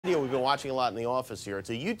Video we've been watching a lot in the office here. It's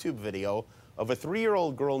a YouTube video of a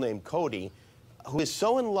 3-year-old girl named Cody who is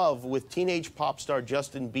so in love with teenage pop star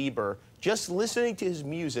Justin Bieber, just listening to his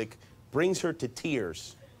music brings her to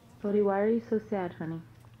tears. Cody, why are you so sad, honey?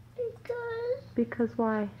 Because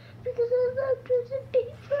why? Because I love Justin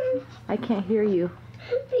Bieber. I can't hear you.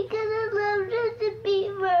 Because I love Justin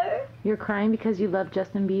Bieber. You're crying because you love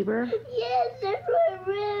Justin Bieber? Yes, that's why I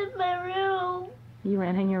ran in my room. You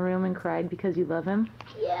ran in your room and cried because you love him?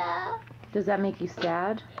 Yeah. Does that make you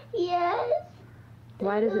sad? Yes.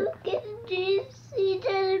 Why does it? I don't get to see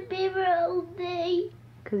Justin Bieber all day.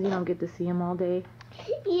 Because you don't get to see him all day?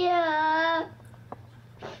 Yeah.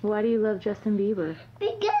 Why do you love Justin Bieber?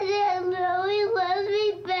 Because I know he loves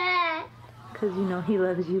me back. Because you know he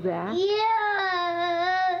loves you back?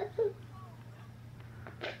 Yeah.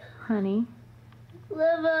 Honey,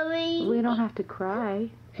 Love mommy. we don't have to cry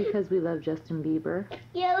because we love Justin Bieber.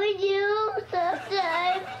 Yeah, we do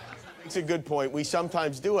sometimes. It's a good point. We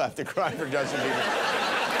sometimes do have to cry for Justin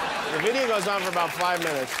Bieber. The video goes on for about 5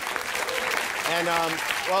 minutes. And,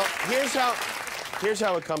 well, here's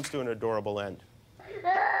how it comes to an adorable end.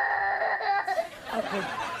 Okay,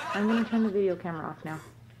 I'm going to turn the video camera off now.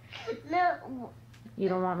 No. You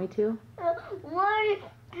don't want me to? 1,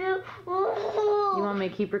 2, You want me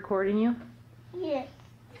to keep recording you? Yes.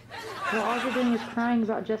 Well, all you're doing is crying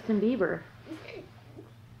about Justin Bieber.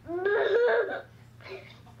 No,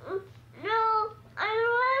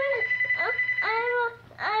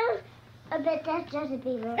 I bet that's Justin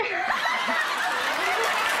Bieber.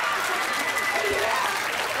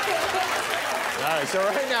 All right, so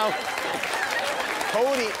right now,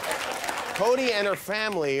 Cody and her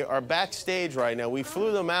family are backstage right now. We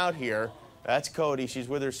flew them out here. That's Cody. She's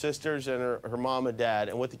with her sisters and her mom and dad.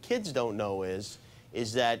 And what the kids don't know is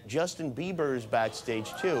that Justin Bieber is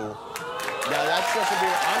backstage too. Now that's Justin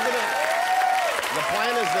Bieber. The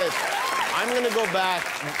plan is this. I'm gonna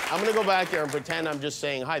go back there and pretend I'm just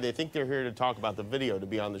saying hi. They think they're here to talk about the video, to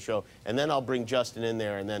be on the show. And then I'll bring Justin in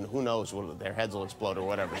there, and then who knows, their heads will explode or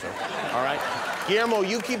whatever. So, all right? Guillermo,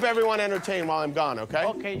 you keep everyone entertained while I'm gone, okay?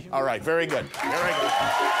 Okay. All right, very good. Very good.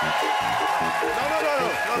 No.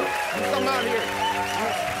 You come out here.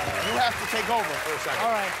 You have to take over for a second.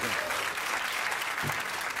 All right.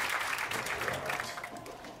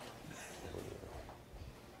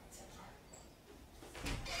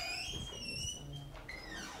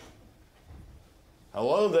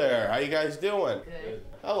 Hello there. How you guys doing? Good.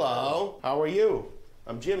 Hello. How are you?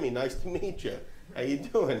 I'm Jimmy. Nice to meet you. How you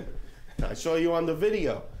doing? I saw you on the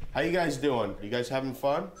video. How you guys doing? You guys having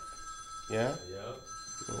fun? Yeah? Yeah.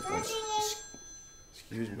 Oh,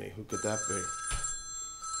 excuse me. Who could that be?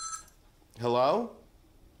 Hello?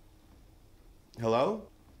 Hello?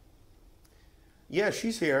 Yeah,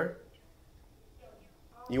 she's here.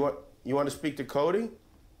 You want to speak to Cody?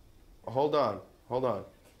 Hold on.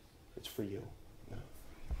 It's for you.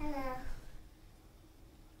 Hello.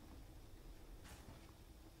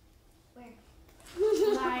 Where?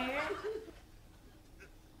 Liar.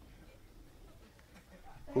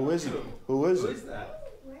 Who is it? Who is it? that?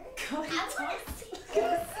 Where?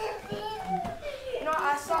 You know,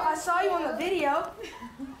 I saw you on the video.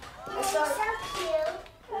 You're so cute.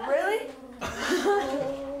 Really?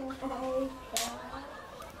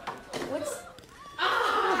 What's? I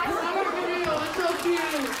saw your video. It's so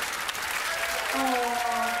cute.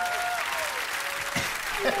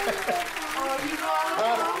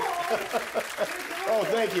 Oh,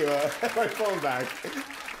 thank you. My phone back.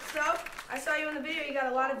 So, I saw you in the video. You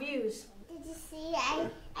got a lot of views. Did you see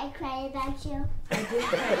I cried about you? I did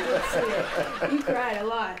see it. You cried a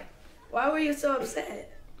lot. Why were you so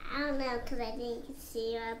upset? I don't know, because I didn't get to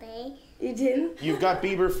see you all day. You didn't? You've got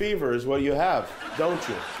Bieber fever is what you have, don't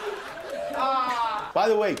you? By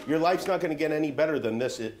the way, your life's not going to get any better than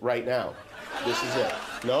this right now. This is it.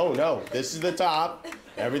 No, this is the top.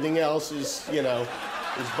 Everything else is,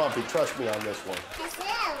 is bumpy. Trust me on this one. I said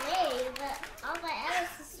I married, but all my other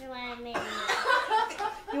sisters want to marry me.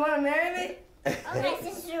 You want to marry me? All my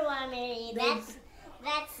sisters want to marry me.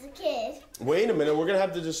 That's the kid. Wait a minute. We're going to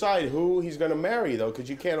have to decide who he's going to marry, though, because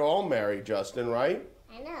you can't all marry Justin, right?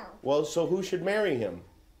 I know. Well, so who should marry him?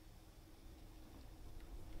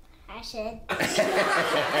 I should.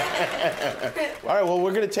 All right, well,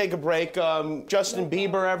 we're going to take a break. Justin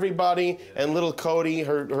Bieber, everybody, and little Cody,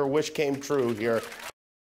 her wish came true here.